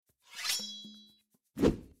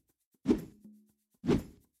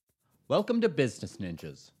Welcome to Business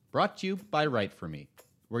Ninjas, brought to you by WriteForMe,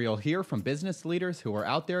 where you'll hear from business leaders who are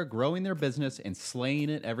out there growing their business and slaying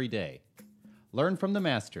it every day. Learn from the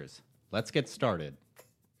masters. Let's get started.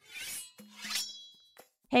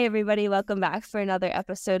 Hey everybody, welcome back for another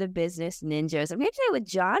episode of Business Ninjas. I'm here today with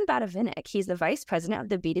John Badavinick. He's the Vice President of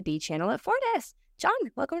the B2B channel at Fortis. John,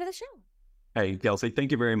 welcome to the show. Hey, Kelsey,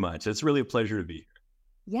 thank you very much. It's really a pleasure to be here.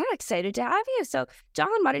 Yeah, excited to have you. So, John,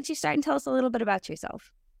 why don't you start and tell us a little bit about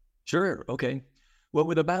yourself? Sure. Okay. Well,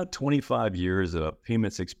 with about 25 years of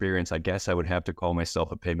payments experience, I guess I would have to call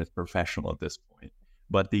myself a payments professional at this point.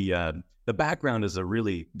 But the background is a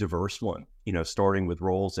really diverse one, starting with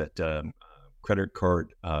roles at credit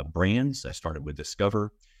card brands. I started with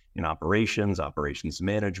Discover in operations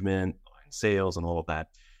management, sales, and all of that.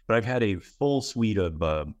 But I've had a full suite of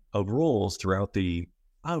roles throughout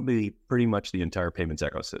pretty much the entire payments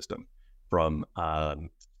ecosystem, from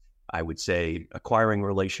I would say acquiring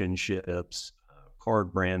relationships,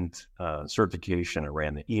 card brand certification. I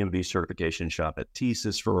ran the EMV certification shop at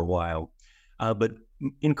TSYS for a while. But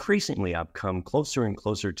increasingly, I've come closer and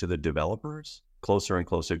closer to the developers, closer and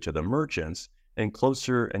closer to the merchants, and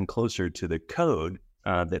closer to the code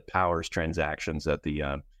that powers transactions at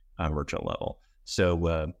the merchant level.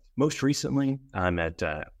 So most recently, I'm at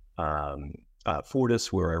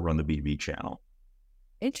Fortis, where I run the B2B channel.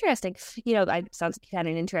 Interesting. Sounds like you had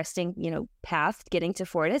an interesting, path getting to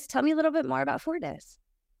Fortis. Tell me a little bit more about Fortis.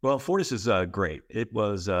 Well, Fortis is great. It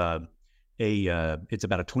was it's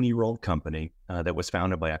about a 20-year-old company that was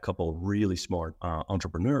founded by a couple of really smart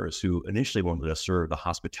entrepreneurs who initially wanted to serve the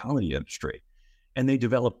hospitality industry. And they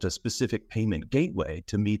developed a specific payment gateway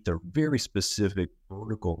to meet the very specific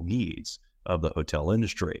vertical needs of the hotel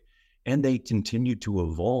industry. And they continued to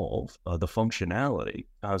evolve the functionality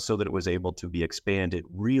so that it was able to be expanded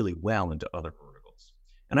really well into other verticals.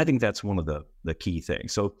 And I think that's one of the key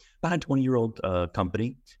things. So about a 20-year-old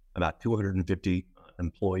company, about 250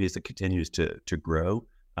 employees that continues to grow,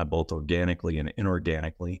 both organically and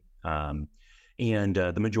inorganically. And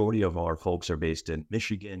the majority of our folks are based in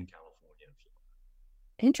Michigan, California, and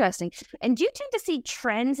Florida. Interesting. And do you tend to see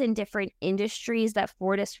trends in different industries that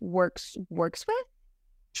Fortis works with?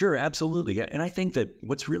 Sure, absolutely. Yeah. And I think that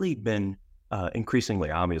what's really been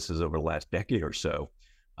increasingly obvious is over the last decade or so,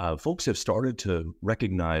 folks have started to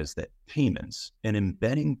recognize that payments and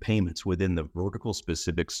embedding payments within the vertical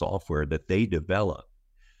specific software that they develop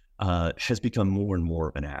has become more and more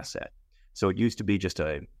of an asset. So it used to be just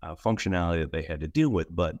a functionality that they had to deal with.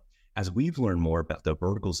 But as we've learned more about the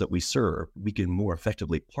verticals that we serve, we can more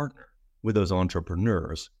effectively partner with those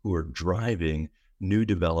entrepreneurs who are driving new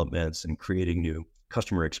developments and creating new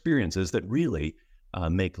customer experiences that really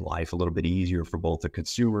make life a little bit easier for both the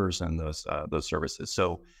consumers and those services.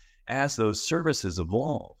 So as those services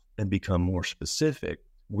evolve and become more specific,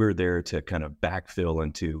 we're there to kind of backfill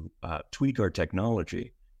and to tweak our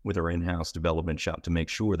technology with our in-house development shop to make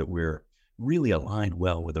sure that we're really aligned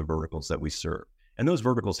well with the verticals that we serve. And those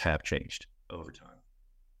verticals have changed over time.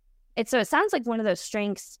 And so it sounds like one of those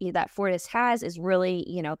strengths that Fortis has is really,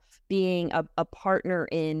 being a partner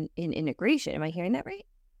in integration. Am I hearing that right?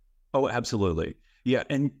 Oh, absolutely. Yeah.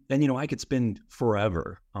 And I could spend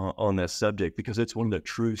forever on this subject because it's one of the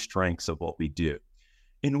true strengths of what we do.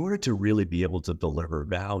 In order to really be able to deliver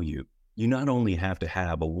value, you not only have to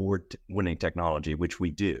have award-winning technology, which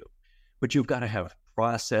we do, but you've got to have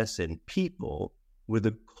process and people with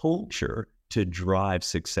a culture to drive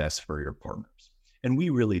success for your partners. And we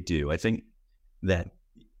really do. I think that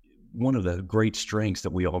one of the great strengths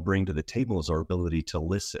that we all bring to the table is our ability to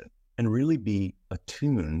listen and really be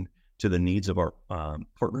attuned to the needs of our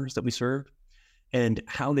partners that we serve and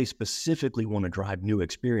how they specifically want to drive new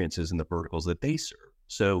experiences in the verticals that they serve.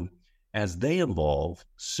 So as they evolve,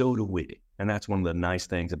 so do we. And that's one of the nice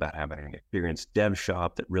things about having an experienced dev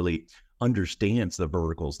shop that really understands the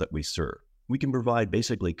verticals that we serve. We can provide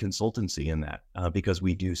basically consultancy in that because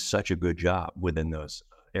we do such a good job within those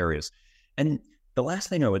areas. And the last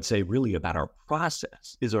thing I would say really about our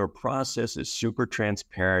process is super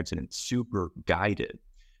transparent and it's super guided.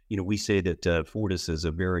 We say that Fortis is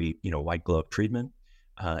a very, white glove treatment.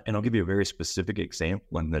 And I'll give you a very specific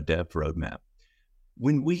example on the dev roadmap.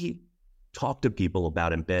 When we talk to people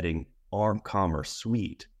about embedding our commerce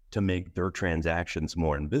suite to make their transactions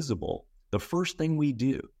more invisible, the first thing we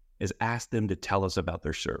do is ask them to tell us about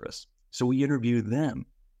their service. So we interview them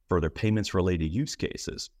for their payments related use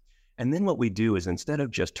cases. And then what we do is instead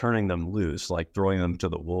of just turning them loose, like throwing them to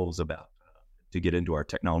the wolves about to get into our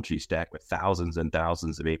technology stack with thousands and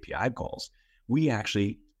thousands of API calls, we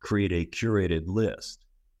actually create a curated list,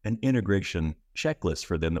 an integration checklist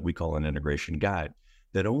for them that we call an integration guide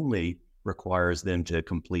that only requires them to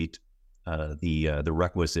complete the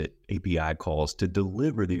requisite API calls to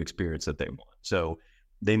deliver the experience that they want. So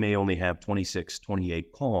they may only have 26,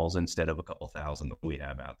 28 calls instead of a couple thousand that we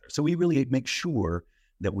have out there. So we really make sure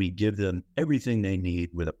that we give them everything they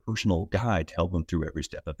need with a personal guide to help them through every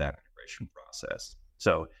step of that integration process.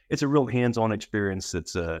 So it's a real hands-on experience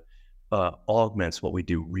that's augments what we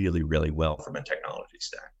do really, really well from a technology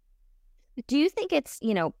stack. Do you think it's,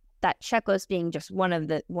 that checklist being just one of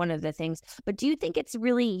the things, but do you think it's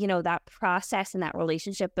really, that process and that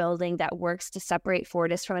relationship building that works to separate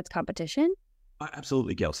Fortis from its competition?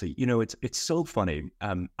 Absolutely, Kelsey. It's so funny.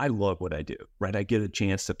 I love what I do, right? I get a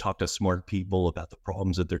chance to talk to smart people about the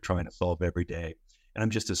problems that they're trying to solve every day. And I'm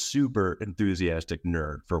just a super enthusiastic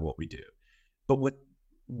nerd for what we do. But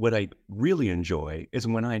what I really enjoy is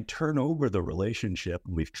when I turn over the relationship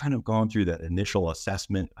and we've kind of gone through that initial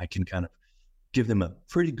assessment, I can kind of give them a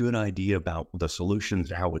pretty good idea about the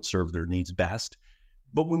solutions, how it would serve their needs best.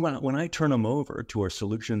 But when I turn them over to our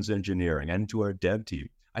solutions engineering and to our dev team,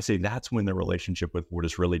 I say that's when the relationship with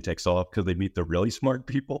Fortis really takes off, because they meet the really smart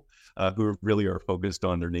people who really are focused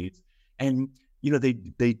on their needs. And,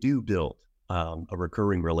 they do build a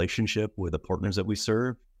recurring relationship with the partners that we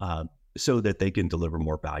serve so that they can deliver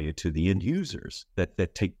more value to the end users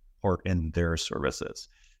that take part in their services.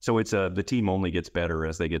 So it's the team only gets better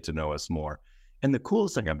as they get to know us more. And the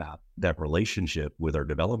coolest thing about that relationship with our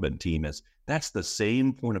development team is that's the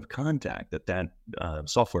same point of contact that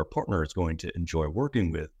software partner is going to enjoy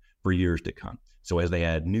working with for years to come. So as they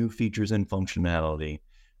add new features and functionality,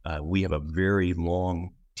 we have a very long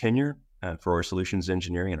tenure for our solutions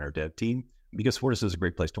engineering and our dev team, because Fortis is a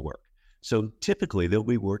great place to work. So typically they'll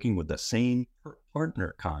be working with the same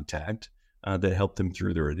partner contact that helped them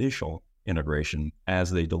through their initial integration as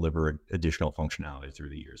they deliver additional functionality through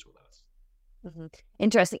the years with us. Mm-hmm.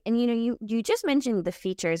 Interesting. And you just mentioned the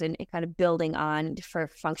features and kind of building on for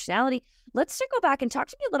functionality. Let's circle back and talk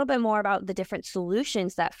to me a little bit more about the different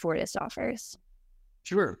solutions that Fortis offers.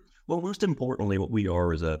 Sure. Well, most importantly, what we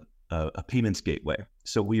are is a payments gateway.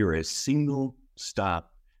 So we are a single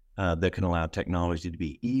stop that can allow technology to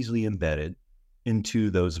be easily embedded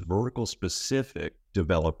into those vertical specific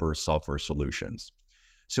developer software solutions.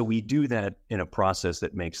 So we do that in a process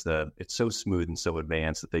that makes it's so smooth and so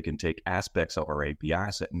advanced that they can take aspects of our API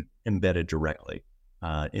set and embed it directly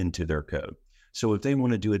into their code. So if they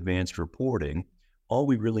want to do advanced reporting, all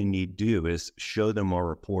we really need to do is show them our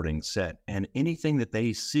reporting set, and anything that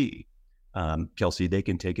they see, Kelsey, they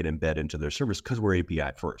can take it and embed into their service because we're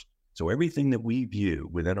API first. So everything that we view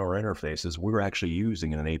within our interfaces, we're actually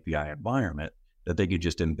using in an API environment that they could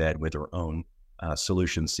just embed with their own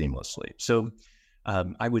solution seamlessly. So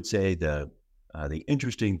I would say the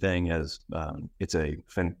interesting thing is it's a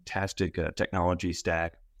fantastic technology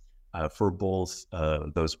stack for both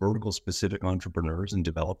those vertical specific entrepreneurs and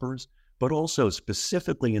developers, but also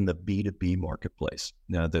specifically in the B2B marketplace.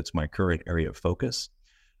 Now, that's my current area of focus.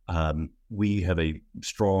 We have a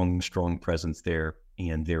strong presence there,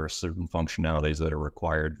 and there are certain functionalities that are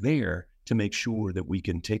required there to make sure that we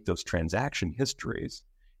can take those transaction histories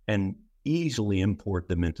and easily import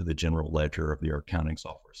them into the general ledger of their accounting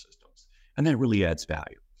software systems. And that really adds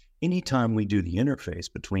value. Anytime we do the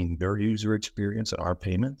interface between their user experience and our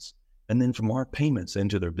payments, and then from our payments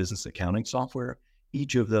into their business accounting software,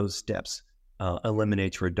 each of those steps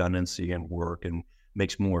eliminates redundancy and work and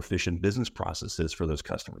makes more efficient business processes for those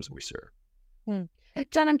customers we serve.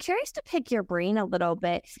 John, I'm curious to pick your brain a little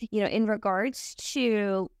bit, in regards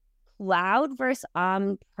to cloud versus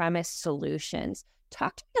on-premise solutions.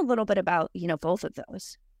 Talk to me a little bit about, both of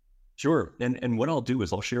those. Sure. And what I'll do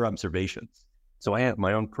is I'll share observations. So I have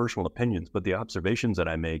my own personal opinions, but the observations that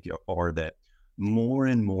I make are that more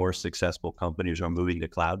and more successful companies are moving to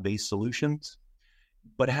cloud-based solutions.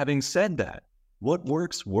 But having said that, what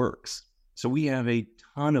works. So we have a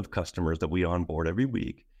ton of customers that we onboard every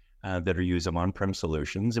week that are using on-prem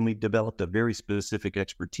solutions, and we've developed a very specific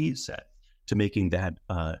expertise set to making that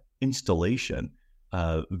installation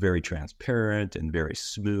very transparent and very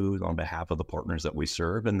smooth on behalf of the partners that we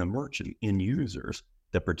serve and the merchant end users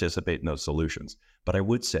that participate in those solutions. But I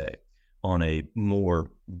would say on a more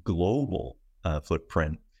global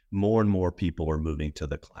footprint, more and more people are moving to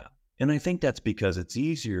the cloud. And I think that's because it's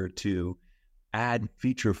easier to add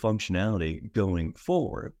feature functionality going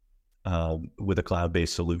forward with a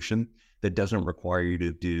cloud-based solution that doesn't require you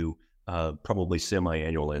to do probably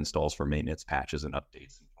semi-annual installs for maintenance patches and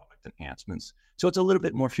updates and product enhancements. So it's a little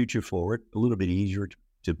bit more future forward, a little bit easier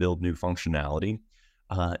to build new functionality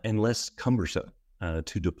and less cumbersome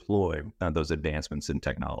to deploy those advancements in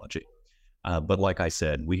technology. But like I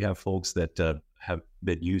said, we have folks that have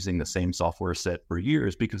been using the same software set for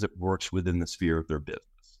years because it works within the sphere of their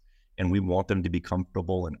business. And we want them to be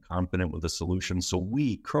comfortable and confident with the solution. So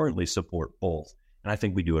we currently support both. And I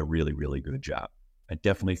think we do a really, really good job. I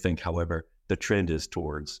definitely think, however, the trend is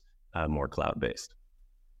towards more cloud-based.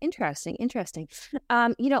 Interesting.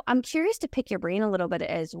 I'm curious to pick your brain a little bit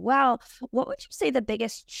as well. What would you say the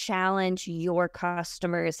biggest challenge your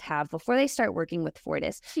customers have before they start working with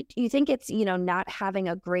Fortis? Do you think it's, not having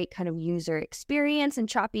a great kind of user experience and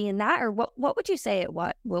choppy in that, or what would you say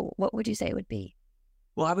what would you say it would be?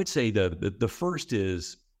 Well, I would say the first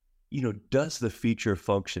is, does the feature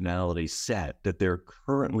functionality set that they're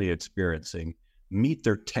currently experiencing meet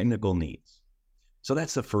their technical needs? So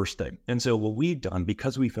that's the first thing. And so what we've done,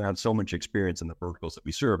 because we've had so much experience in the verticals that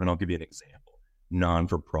we serve, and I'll give you an example,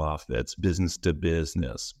 non-for-profits, business to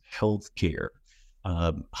business, healthcare,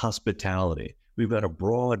 hospitality. We've got a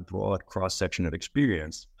broad cross-section of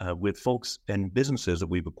experience with folks and businesses that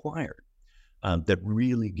we've acquired that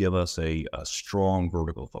really give us a strong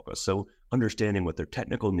vertical focus. So understanding what their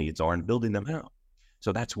technical needs are and building them out.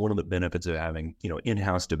 So that's one of the benefits of having,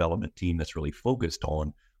 in-house development team that's really focused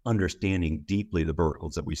on understanding deeply the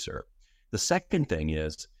verticals that we serve. The second thing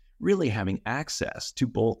is really having access to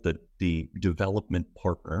both the development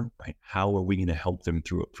partner, right? How are we going to help them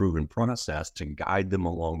through a proven process to guide them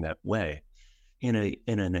along that way in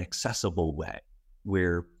an accessible way,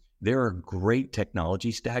 where there are great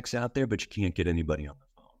technology stacks out there, but you can't get anybody on the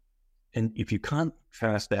phone. And if you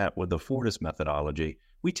contrast that with the Fortis methodology,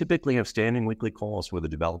 we typically have standing weekly calls with the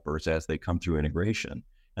developers as they come through integration.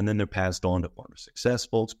 And then they're passed on to partner success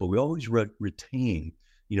folks, but we always retain,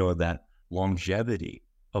 that longevity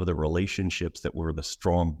of the relationships that were the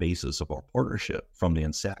strong basis of our partnership from the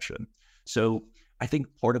inception. So I think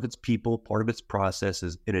part of it's people, part of it's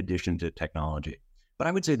processes in addition to technology. But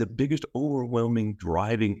I would say the biggest overwhelming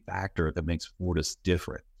driving factor that makes Fortis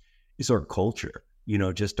different is our culture,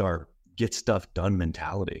 just our get stuff done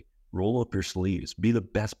mentality. Roll up your sleeves, be the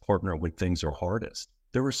best partner when things are hardest.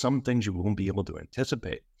 There are some things you won't be able to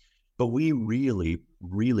anticipate, but we really,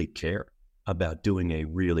 really care about doing a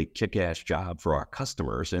really kick-ass job for our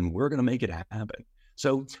customers, and we're going to make it happen.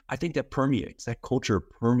 So I think that culture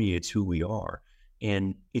permeates who we are.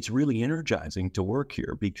 And it's really energizing to work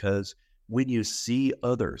here because when you see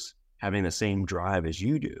others having the same drive as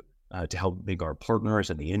you do to help make our partners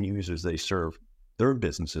and the end users they serve, their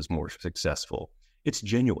businesses more successful, it's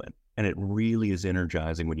genuine. And it really is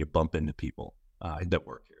energizing when you bump into people that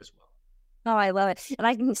work here as well. Oh, I love it. And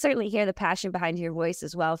I can certainly hear the passion behind your voice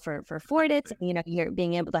as well for Fortis, you're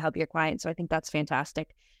being able to help your clients. So I think that's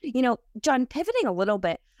fantastic. John, pivoting a little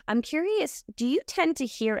bit, I'm curious, do you tend to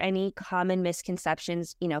hear any common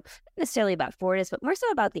misconceptions, not necessarily about Fortis, but more so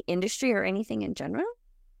about the industry or anything in general?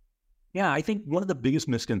 Yeah, I think one of the biggest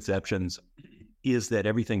misconceptions is that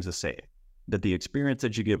everything's the same, that the experience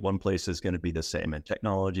that you get one place is going to be the same. And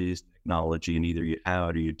technology is technology, and either you have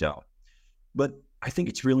it or you don't. But I think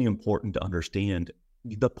it's really important to understand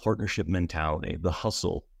the partnership mentality, the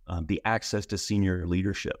hustle, the access to senior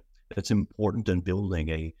leadership. That's important in building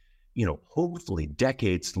a, hopefully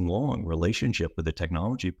decades-long relationship with a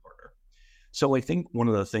technology partner. So I think one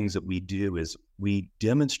of the things that we do is we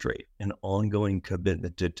demonstrate an ongoing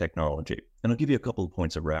commitment to technology. And I'll give you a couple of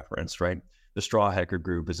points of reference, right? The Straw Hacker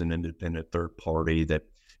Group is an independent third party that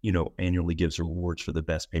annually gives awards for the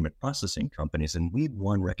best payment processing companies. And we've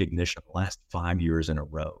won recognition the last 5 years in a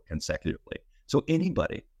row consecutively. So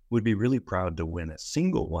anybody would be really proud to win a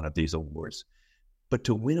single one of these awards, but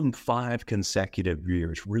to win them 5 consecutive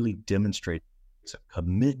years really demonstrates a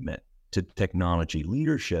commitment to technology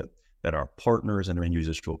leadership that our partners and our end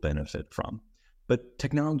users will benefit from. But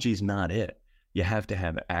technology is not it. You have to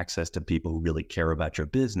have access to people who really care about your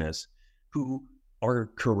business, who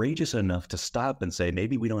are courageous enough to stop and say,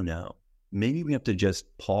 maybe we don't know. Maybe we have to just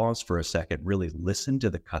pause for a second, really listen to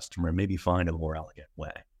the customer, and maybe find a more elegant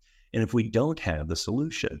way. And if we don't have the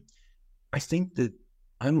solution, I think that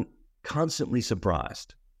I'm constantly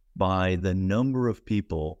surprised by the number of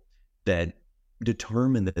people that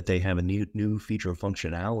determine that they have a new feature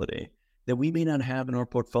functionality that we may not have in our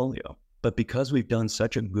portfolio. But because we've done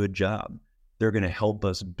such a good job, they're going to help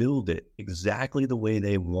us build it exactly the way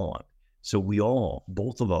they want. So we all,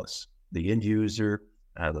 both of us, the end user,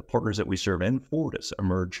 the partners that we serve, and Fortis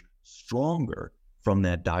emerge stronger from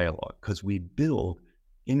that dialogue because we build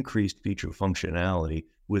increased feature functionality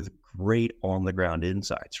with great on-the-ground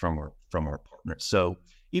insights from our partners. So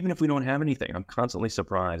even if we don't have anything, I'm constantly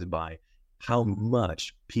surprised by how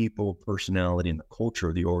much people, personality, and the culture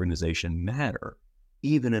of the organization matter,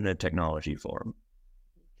 even in a technology form.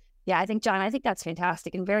 Yeah, I think, John, I think that's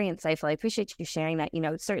fantastic and very insightful. I appreciate you sharing that.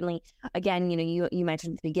 Certainly, again, you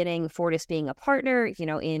mentioned at the beginning, Fortis being a partner,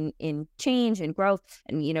 in change and growth,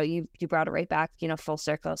 and you brought it right back, full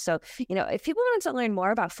circle. So, if people wanted to learn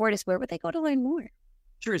more about Fortis, where would they go to learn more?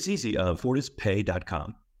 Sure, it's easy.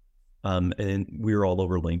 FortisPay.com. And we're all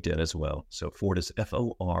over LinkedIn as well. So Fortis,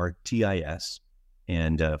 Fortis,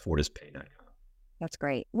 and FortisPay.com. That's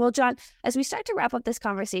great. Well, John, as we start to wrap up this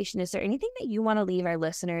conversation, is there anything that you want to leave our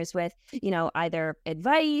listeners with, either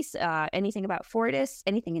advice, anything about Fortis,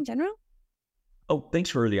 anything in general? Oh,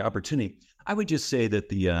 thanks for the opportunity. I would just say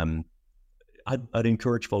that I'd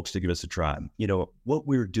encourage folks to give us a try. What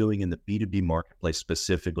we're doing in the B2B marketplace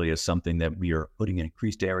specifically is something that we are putting an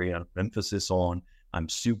increased area of emphasis on. I'm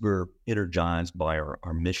super energized by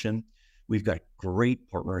our mission. We've got great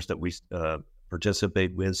partners that we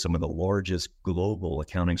participate with, some of the largest global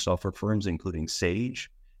accounting software firms, including Sage,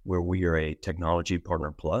 where we are a technology partner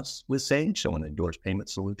plus with Sage, so an endorsed payment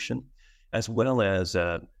solution, as well as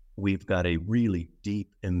we've got a really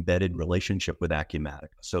deep embedded relationship with Acumatica.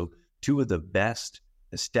 So two of the best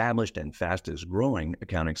established and fastest growing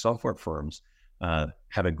accounting software firms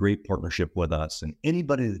have a great partnership with us. And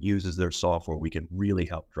anybody that uses their software, we can really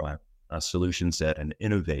help drive a solution set and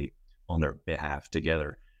innovate on their behalf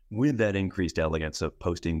together, with that increased elegance of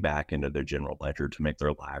posting back into their general ledger to make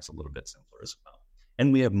their lives a little bit simpler as well.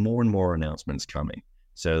 And we have more and more announcements coming.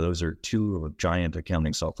 So those are two giant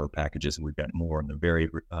accounting software packages, and we've got more in the very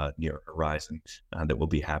near horizon that we'll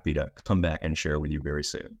be happy to come back and share with you very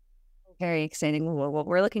soon. Very exciting. Well,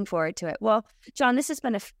 we're looking forward to it. Well, John, this has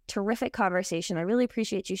been a terrific conversation. I really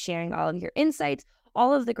appreciate you sharing all of your insights,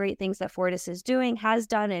 all of the great things that Fortis is doing, has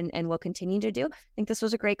done, and will continue to do. I think this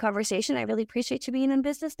was a great conversation. I really appreciate you being in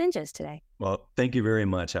Business Ninjas today. Well, thank you very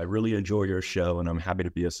much. I really enjoy your show, and I'm happy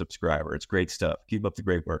to be a subscriber. It's great stuff. Keep up the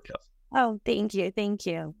great work, Kelsey. Oh, thank you. Thank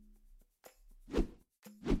you.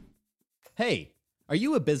 Hey, are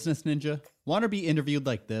you a business ninja? Want to be interviewed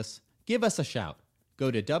like this? Give us a shout. Go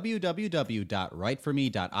to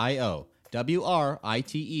www.writeforme.io,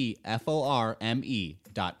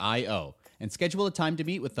 WriteForme.io, and schedule a time to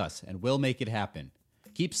meet with us, and we'll make it happen.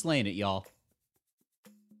 Keep slaying it, y'all.